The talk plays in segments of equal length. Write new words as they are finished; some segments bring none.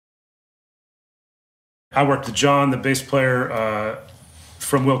I worked with John, the bass player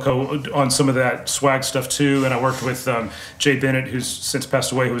from Wilco, on some of that swag stuff too, and I worked with Jay Bennett, who's since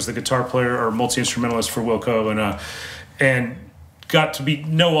passed away, who was the guitar player or multi-instrumentalist for Wilco, and got to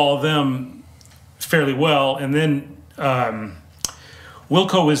know all of them fairly well. And then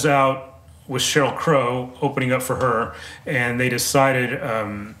Wilco was out with Sheryl Crow opening up for her, and they decided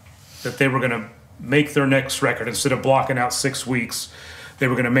that they were going to make their next record. Instead of blocking out 6 weeks, they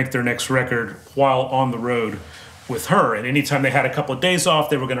were going to make their next record while on the road with her. And anytime they had a couple of days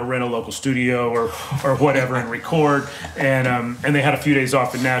off, they were going to rent a local studio or whatever and record. And they had a few days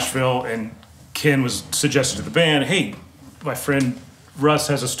off in Nashville, and Ken was suggested to the band, hey, my friend Russ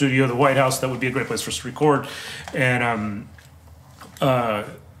has a studio, the White House, that would be a great place for us to record. And a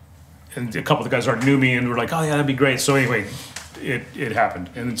couple of the guys already knew me and were like, oh yeah, that'd be great. So anyway, it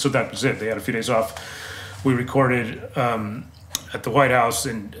happened. And so that was it. They had a few days off. We recorded at the White House,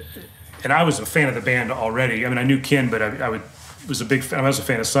 and I was a fan of the band already. I mean, I knew Ken, but I was a big fan. I was a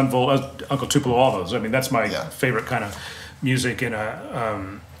fan of Sunvolt, Uncle Tupelo, all those. I mean, that's my favorite kind of music, and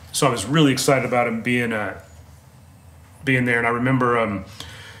so I was really excited about him being there. And I remember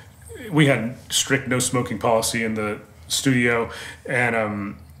we had strict no smoking policy in the studio,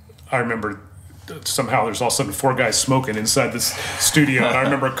 and I remember somehow there's all of a sudden 4 guys smoking inside this studio, and I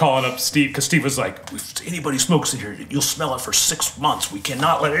remember calling up Steve, because Steve was like, if anybody smokes in here, you'll smell it for 6 months. We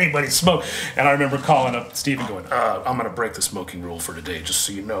cannot let anybody smoke. And I remember calling up Steve and going, I'm going to break the smoking rule for today, just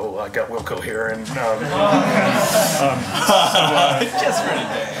so you know. I got Wilco here, and just for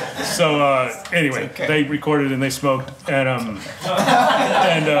today. So anyway, okay. They recorded and they smoked, and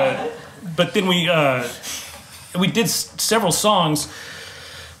but then we did several songs.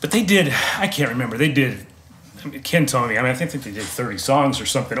 But they did, I can't remember, they did, Ken told me, I think they did 30 songs or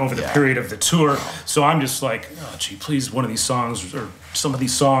something over the period of the tour. So I'm just like, oh gee, please, one of these songs or some of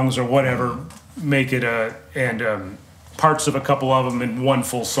these songs or whatever, make it and parts of a couple of them in one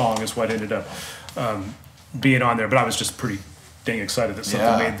full song is what ended up being on there. But I was just pretty dang excited that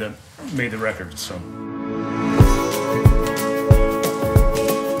something made the record, so.